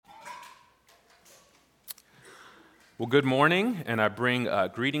Well, good morning, and I bring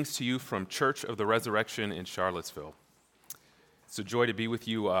greetings to you from Church of the Resurrection in Charlottesville. It's a joy to be with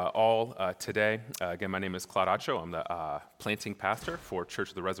you all today. Again, my name is Claude Atcho. I'm the planting pastor for Church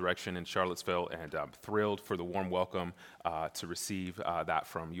of the Resurrection in Charlottesville, and I'm thrilled for the warm welcome to receive that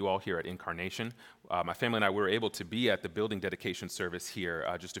from you all here at Incarnation. My family and I were able to be at the building dedication service here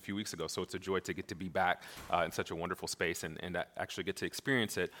just a few weeks ago, so it's a joy to get to be back in such a wonderful space and actually get to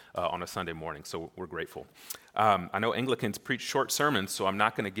experience it on a Sunday morning, so we're grateful. I know Anglicans preach short sermons, so I'm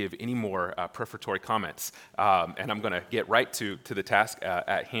not going to give any more prefatory comments, and I'm going to get right to the task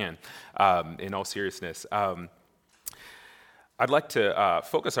at hand in all seriousness. I'd like to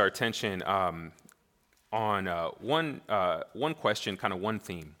focus our attention on one question, kind of one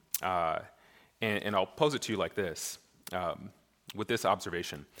theme, and I'll pose it to you like this, with this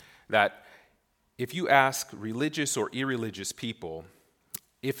observation, that if you ask religious or irreligious people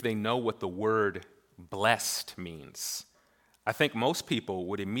if they know what the word blessed means, I think most people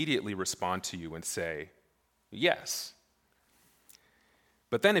would immediately respond to you and say, yes.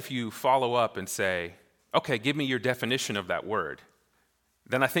 But then if you follow up and say, okay, give me your definition of that word,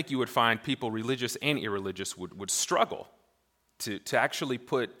 then I think you would find people, religious and irreligious, would struggle to actually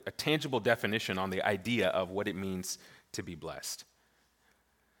put a tangible definition on the idea of what it means to be blessed.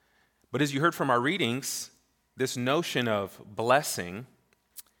 But as you heard from our readings, this notion of blessing,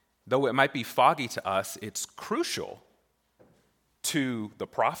 though it might be foggy to us, it's crucial to the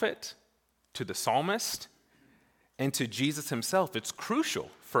prophet, to the psalmist, and to Jesus himself. It's crucial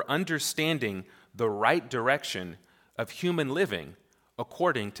for understanding the right direction of human living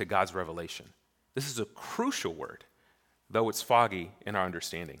according to God's revelation. This is a crucial word, though it's foggy in our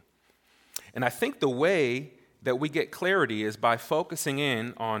understanding. And I think the way that we get clarity is by focusing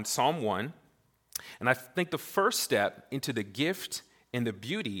in on Psalm 1. And I think the first step into the gift and the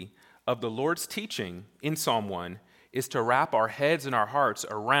beauty of the Lord's teaching in Psalm 1 is to wrap our heads and our hearts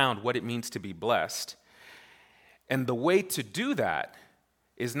around what it means to be blessed. And the way to do that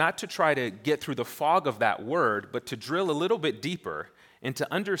is not to try to get through the fog of that word, but to drill a little bit deeper and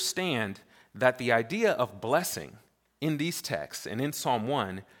to understand that the idea of blessing in these texts and in Psalm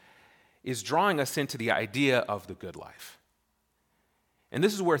 1 is drawing us into the idea of the good life. And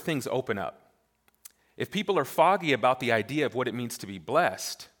this is where things open up. If people are foggy about the idea of what it means to be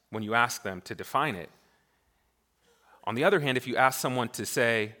blessed when you ask them to define it, on the other hand, if you ask someone to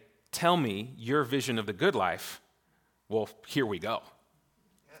say, tell me your vision of the good life, well, here we go.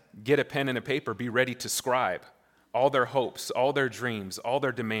 Get a pen and a paper, be ready to scribe all their hopes, all their dreams, all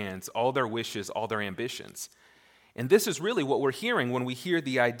their demands, all their wishes, all their ambitions. And this is really what we're hearing when we hear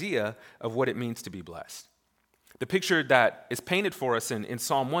the idea of what it means to be blessed. The picture that is painted for us in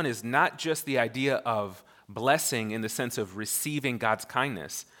Psalm 1 is not just the idea of blessing in the sense of receiving God's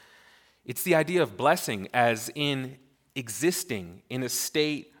kindness. It's the idea of blessing as in existing in a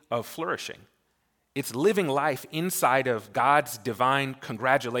state of flourishing. It's living life inside of God's divine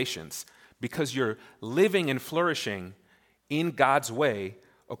congratulations because you're living and flourishing in God's way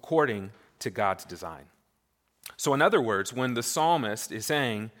according to God's design. So in other words, when the psalmist is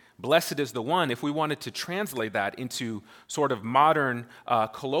saying, blessed is the one, if we wanted to translate that into sort of modern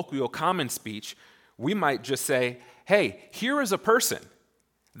colloquial common speech, we might just say, hey, here is a person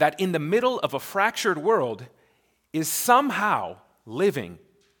that in the middle of a fractured world is somehow living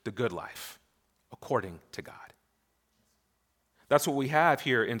the good life according to God. That's what we have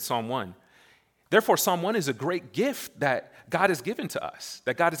here in Psalm 1. Therefore, Psalm 1 is a great gift that God has given to us,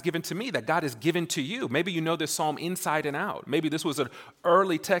 that God has given to me, that God has given to you. Maybe you know this psalm inside and out. Maybe this was an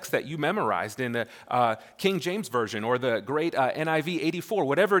early text that you memorized in the King James Version or the great NIV 84.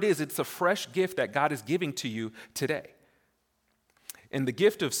 Whatever it is, it's a fresh gift that God is giving to you today. And the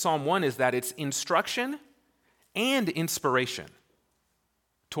gift of Psalm 1 is that it's instruction and inspiration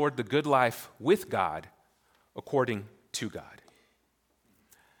toward the good life with God according to God.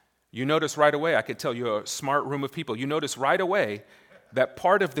 You notice right away, I could tell you a smart room of people, you notice right away that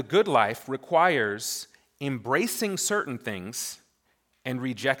part of the good life requires embracing certain things and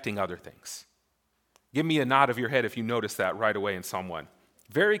rejecting other things. Give me a nod of your head if you notice that right away in Psalm 1.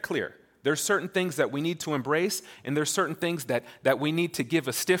 Very clear. There's certain things that we need to embrace, and there's certain things that we need to give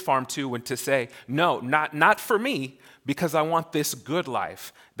a stiff arm to and to say, no, not for me, because I want this good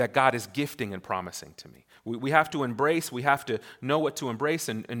life that God is gifting and promising to me. We have to embrace, we have to know what to embrace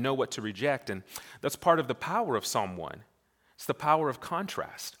and know what to reject. And that's part of the power of Psalm 1. It's the power of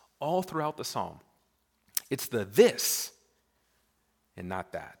contrast all throughout the psalm. It's the this and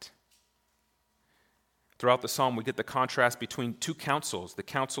not that. Throughout the psalm, we get the contrast between two counsels, the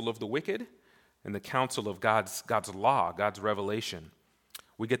counsel of the wicked and the counsel of God's law, God's revelation.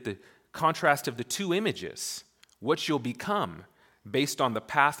 We get the contrast of the two images, what you'll become based on the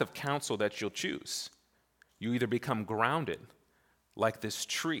path of counsel that you'll choose. You either become grounded like this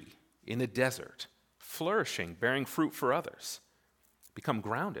tree in a desert, flourishing, bearing fruit for others. Become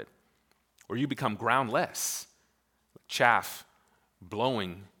grounded. Or you become groundless, chaff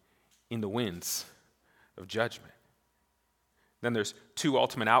blowing in the winds of judgment. Then there's two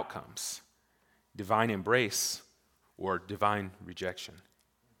ultimate outcomes: divine embrace or divine rejection.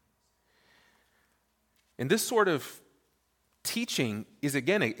 And this sort of teaching is,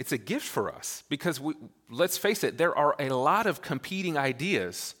 again, it's a gift for us because, let's face it, there are a lot of competing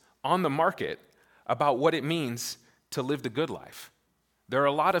ideas on the market about what it means to live the good life. There are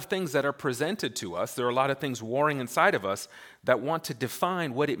a lot of things that are presented to us. There are a lot of things warring inside of us that want to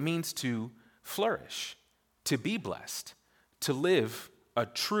define what it means to flourish, to be blessed, to live a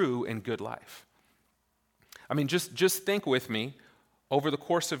true and good life. I mean, just think with me over the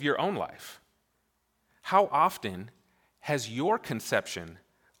course of your own life. How often has your conception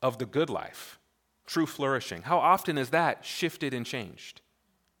of the good life, true flourishing, how often has that shifted and changed?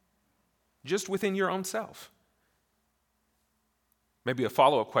 Just within your own self. Maybe a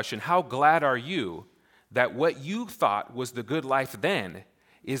follow-up question: how glad are you that what you thought was the good life then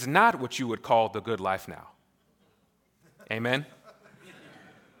is not what you would call the good life now? Amen?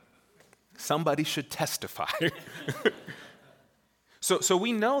 Somebody should testify. So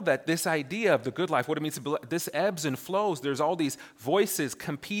we know that this idea of the good life, what it means to be, this ebbs and flows. There's all these voices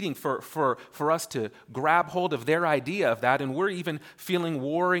competing for us to grab hold of their idea of that, and we're even feeling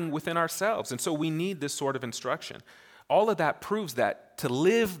warring within ourselves. And so we need this sort of instruction. All of that proves that to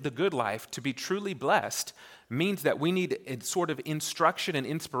live the good life, to be truly blessed, means that we need a sort of instruction and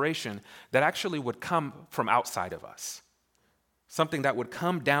inspiration that actually would come from outside of us. Something that would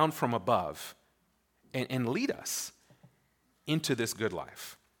come down from above and lead us into this good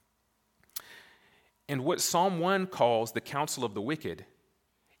life. And what Psalm 1 calls the counsel of the wicked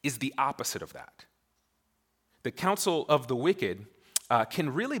is the opposite of that. The counsel of the wicked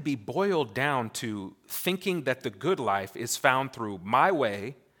can really be boiled down to thinking that the good life is found through my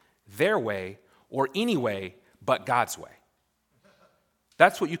way, their way, or any way but God's way.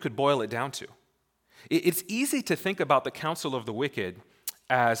 That's what you could boil it down to. It's easy to think about the counsel of the wicked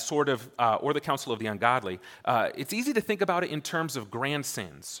as sort of, or the counsel of the ungodly. It's easy to think about it in terms of grand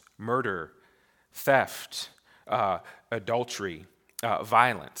sins: murder, theft, adultery,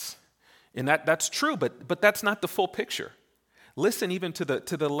 violence. And that's true, but that's not the full picture. Listen even to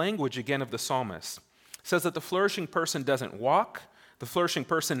the language again of the psalmist. It says that the flourishing person doesn't walk, the flourishing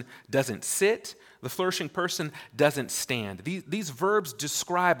person doesn't sit, the flourishing person doesn't stand. These verbs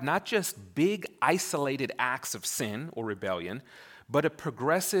describe not just big isolated acts of sin or rebellion, but a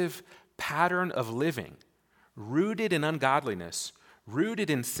progressive pattern of living, rooted in ungodliness, rooted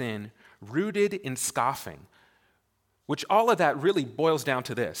in sin, rooted in scoffing, which all of that really boils down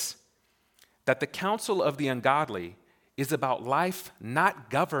to this: that the counsel of the ungodly is about life not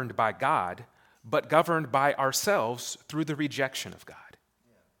governed by God, but governed by ourselves through the rejection of God.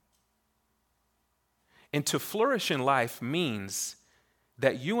 And to flourish in life means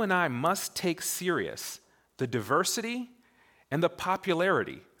that you and I must take serious the diversity and the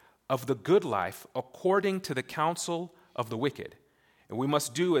popularity of the good life according to the counsel of the wicked. And we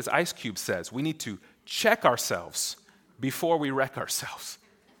must do, as Ice Cube says, we need to check ourselves before we wreck ourselves.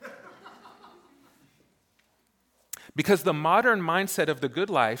 Because the modern mindset of the good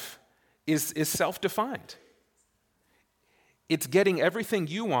life is self-defined. It's getting everything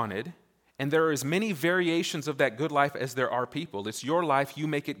you wanted, and there are as many variations of that good life as there are people. It's your life, you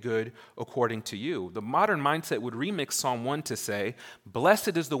make it good according to you. The modern mindset would remix Psalm 1 to say,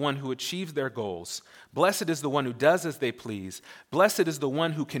 "Blessed is the one who achieves their goals. Blessed is the one who does as they please. Blessed is the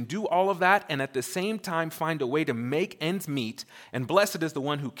one who can do all of that and at the same time find a way to make ends meet. And blessed is the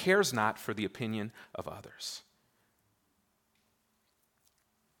one who cares not for the opinion of others."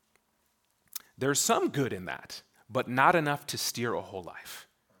 There's some good in that, but not enough to steer a whole life.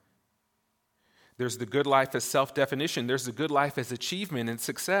 There's the good life as self-definition. There's the good life as achievement and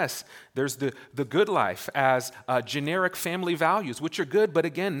success. There's the good life as generic family values, which are good, but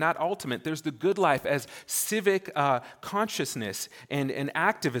again, not ultimate. There's the good life as civic consciousness and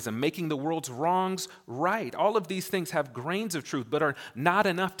activism, making the world's wrongs right. All of these things have grains of truth, but are not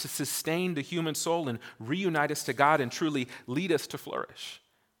enough to sustain the human soul and reunite us to God and truly lead us to flourish.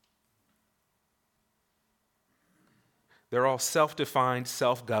 They're all self-defined,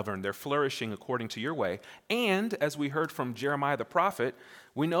 self-governed. They're flourishing according to your way. And, as we heard from Jeremiah the prophet,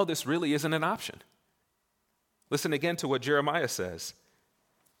 we know this really isn't an option. Listen again to what Jeremiah says,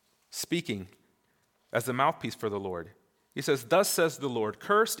 speaking as the mouthpiece for the Lord. He says, "Thus says the Lord,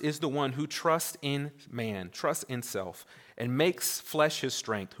 cursed is the one who trusts in man, trusts in self, and makes flesh his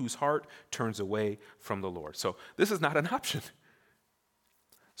strength, whose heart turns away from the Lord." So this is not an option.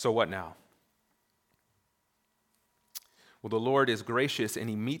 So what now? Well, the Lord is gracious, and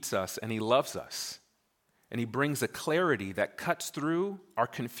he meets us, and he loves us. And he brings a clarity that cuts through our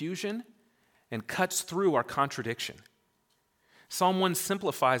confusion and cuts through our contradiction. Psalm 1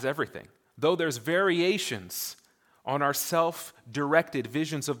 simplifies everything. Though there's variations on our self-directed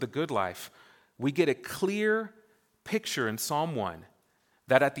visions of the good life, we get a clear picture in Psalm 1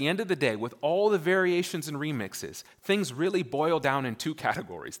 that at the end of the day, with all the variations and remixes, things really boil down in two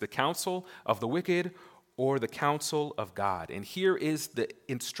categories: the counsel of the wicked or the counsel of God. And here is the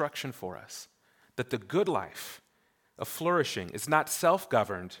instruction for us, that the good life of flourishing is not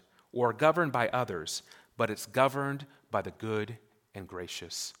self-governed or governed by others, but it's governed by the good and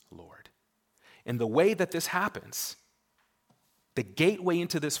gracious Lord. And the way that this happens, the gateway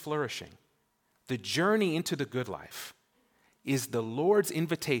into this flourishing, the journey into the good life, is the Lord's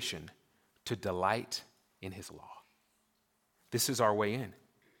invitation to delight in his law. This is our way in.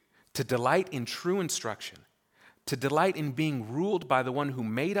 To delight in true instruction, to delight in being ruled by the one who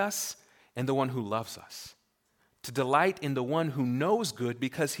made us and the one who loves us, to delight in the one who knows good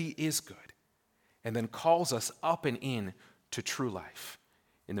because he is good, and then calls us up and in to true life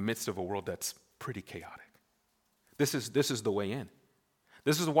in the midst of a world that's pretty chaotic. This is the way in.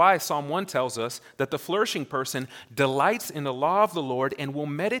 This is why Psalm 1 tells us that the flourishing person delights in the law of the Lord and will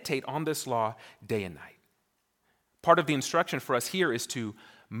meditate on this law day and night. Part of the instruction for us here is to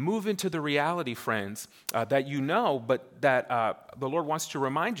move into the reality, friends, that you know, but that the Lord wants to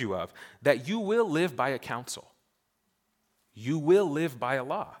remind you of, that you will live by a counsel. You will live by a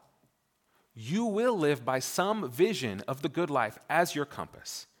law. You will live by some vision of the good life as your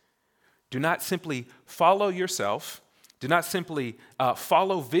compass. Do not simply follow yourself. Do not simply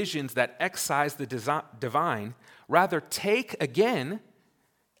follow visions that excise the divine. Rather, take again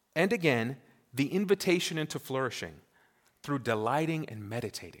and again the invitation into flourishing through delighting and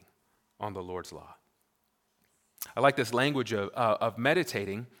meditating on the Lord's law. I like this language of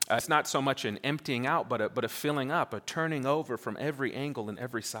meditating. It's not so much an emptying out, but a filling up, a turning over from every angle and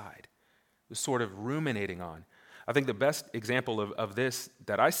every side, the sort of ruminating on. I think the best example of this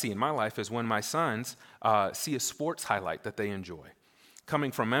that I see in my life is when my sons see a sports highlight that they enjoy.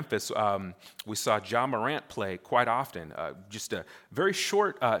 Coming from Memphis, we saw Ja Morant play quite often. Just a very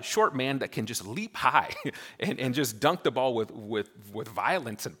short man that can just leap high and just dunk the ball with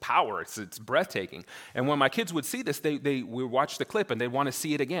violence and power. It's breathtaking. And when my kids would see this, we would watch the clip and they'd want to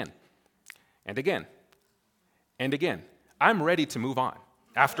see it again and again and again. I'm ready to move on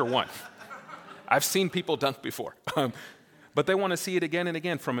after one. I've seen people dunk before. But they want to see it again and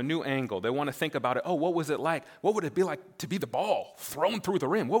again from a new angle. They want to think about it. Oh, what was it like? What would it be like to be the ball thrown through the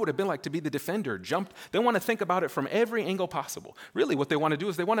rim? What would it be like to be the defender jumped? They want to think about it from every angle possible. Really, what they want to do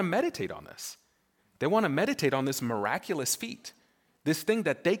is they want to meditate on this. They want to meditate on this miraculous feat, this thing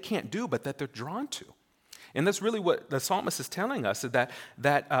that they can't do but that they're drawn to. And that's really what the psalmist is telling us, is that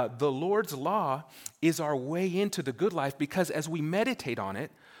the Lord's law is our way into the good life, because as we meditate on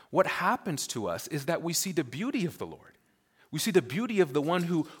it, what happens to us is that we see the beauty of the Lord. We see the beauty of the one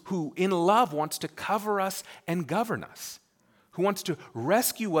who in love wants to cover us and govern us, who wants to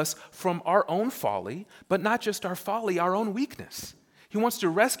rescue us from our own folly, but not just our folly, our own weakness. He wants to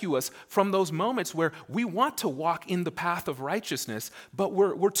rescue us from those moments where we want to walk in the path of righteousness, but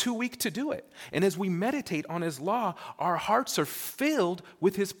we're too weak to do it. And as we meditate on his law, our hearts are filled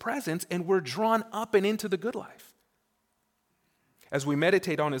with his presence and we're drawn up and into the good life. As we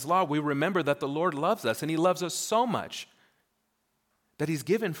meditate on his law, we remember that the Lord loves us, and he loves us so much that he's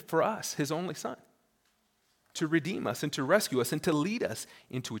given for us his only Son to redeem us and to rescue us and to lead us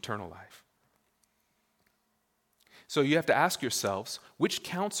into eternal life. So you have to ask yourselves, which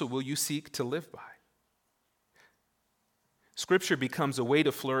counsel will you seek to live by? Scripture becomes a way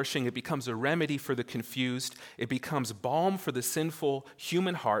to flourishing. It becomes a remedy for the confused. It becomes balm for the sinful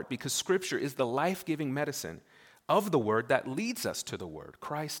human heart, because Scripture is the life-giving medicine of the Word that leads us to the Word,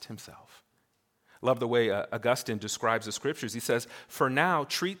 Christ himself. Love the way Augustine describes the Scriptures. He says, "For now,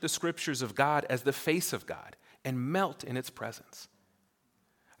 treat the Scriptures of God as the face of God and melt in its presence."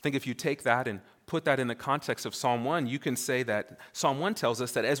 I think if you take that and put that in the context of Psalm 1, you can say that Psalm 1 tells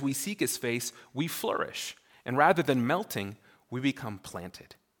us that as we seek his face, we flourish. And rather than melting, we become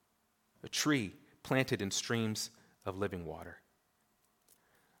planted, a tree planted in streams of living water.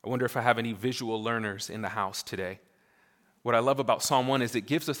 I wonder if I have any visual learners in the house today. What I love about Psalm 1 is it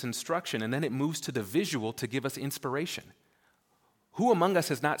gives us instruction, and then it moves to the visual to give us inspiration. Who among us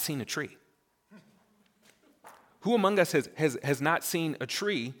has not seen a tree? Who among us has not seen a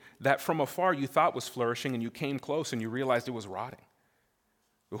tree that from afar you thought was flourishing and you came close and you realized it was rotting?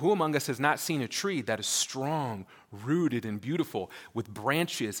 Who among us has not seen a tree that is strong, rooted, and beautiful with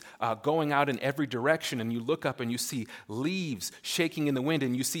branches going out in every direction, and you look up and you see leaves shaking in the wind,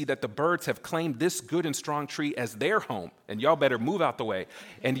 and you see that the birds have claimed this good and strong tree as their home, and y'all better move out the way.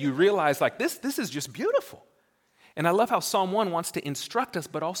 And you realize, like, this is just beautiful. And I love how Psalm 1 wants to instruct us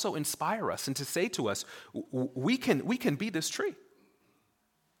but also inspire us and to say to us, we can be this tree.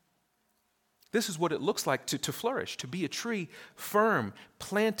 This is what it looks like to flourish, to be a tree firm,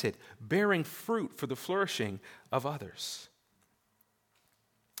 planted, bearing fruit for the flourishing of others.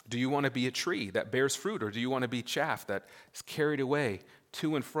 Do you want to be a tree that bears fruit, or do you want to be chaff that is carried away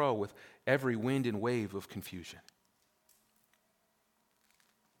to and fro with every wind and wave of confusion?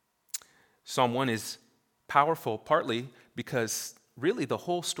 Psalm 1 is powerful partly because really the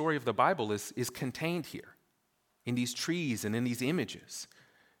whole story of the Bible is contained here in these trees and in these images.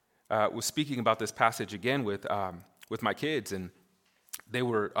 Was speaking about this passage again with my kids, and they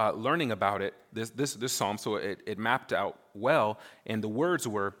were learning about it, this psalm, so it mapped out well, and the words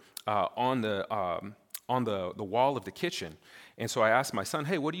were on the wall of the kitchen. And so I asked my son,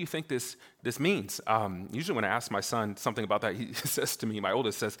 hey, what do you think this means? Usually when I ask my son something about that, he says to me, my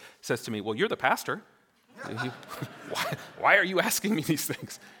oldest says to me, well, you're the pastor. Why are you asking me these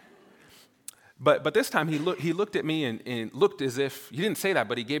things? But this time he looked at me and looked as if, he didn't say that,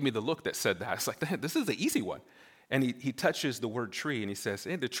 but he gave me the look that said that. It's like, this is the easy one. And he touches the word tree, and he says,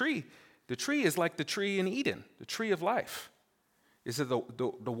 hey, the tree is like the tree in Eden, the tree of life. Is the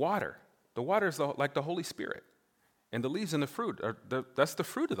water. The water is like the Holy Spirit. And the leaves and the fruit, that's the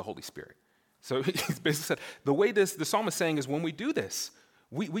fruit of the Holy Spirit. So he basically said, the way the psalm is saying is when we do this,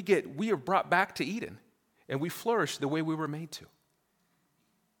 we are brought back to Eden, and we flourish the way we were made to.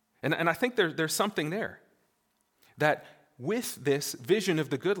 And I think there's something there, that with this vision of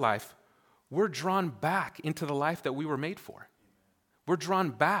the good life, we're drawn back into the life that we were made for. We're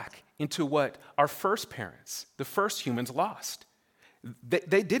drawn back into what our first parents, the first humans, lost.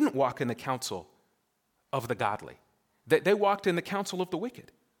 They didn't walk in the counsel of the godly. They walked in the counsel of the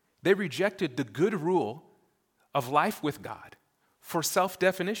wicked. They rejected the good rule of life with God for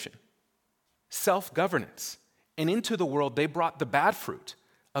self-definition, self-governance. And into the world, they brought the bad fruit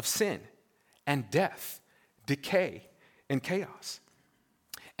of sin and death, decay, and chaos.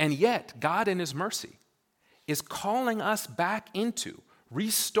 And yet, God in his mercy is calling us back into,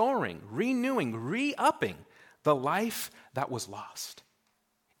 restoring, renewing, re-upping the life that was lost.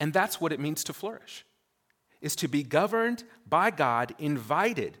 And that's what it means to flourish, is to be governed by God,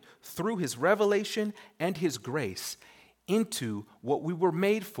 invited through his revelation and his grace into what we were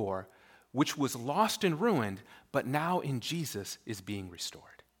made for, which was lost and ruined, but now in Jesus is being restored.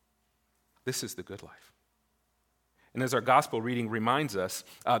 This is the good life. And as our gospel reading reminds us,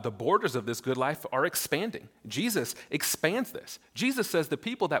 the borders of this good life are expanding. Jesus expands this. Jesus says the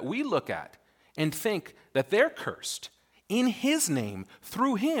people that we look at and think that they're cursed, in his name,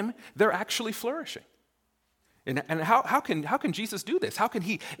 through him, they're actually flourishing. And how can Jesus do this? How can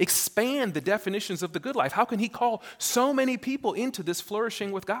he expand the definitions of the good life? How can he call so many people into this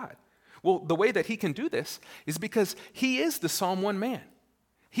flourishing with God? Well, the way that he can do this is because he is the Psalm 1 man.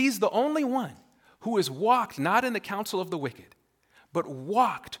 He's the only one who has walked not in the counsel of the wicked, but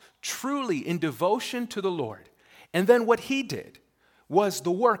walked truly in devotion to the Lord. And then what he did was the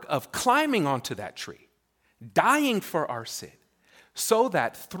work of climbing onto that tree, dying for our sin, so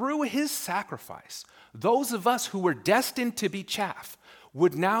that through his sacrifice, those of us who were destined to be chaff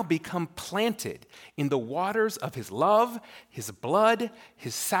would now become planted in the waters of his love, his blood,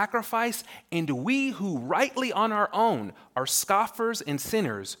 his sacrifice, and we who rightly on our own are scoffers and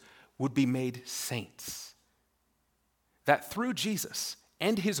sinners would be made saints. That through Jesus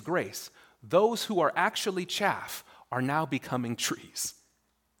and his grace, those who are actually chaff are now becoming trees.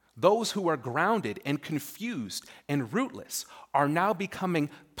 Those who are grounded and confused and rootless are now becoming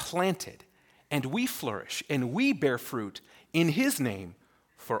planted, and we flourish and we bear fruit in his name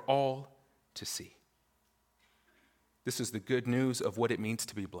for all to see. This is the good news of what it means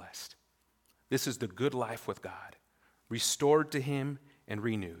to be blessed. This is the good life with God, restored to him and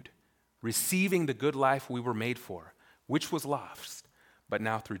renewed, receiving the good life we were made for, which was lost, but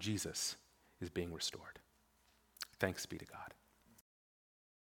now through Jesus is being restored. Thanks be to God.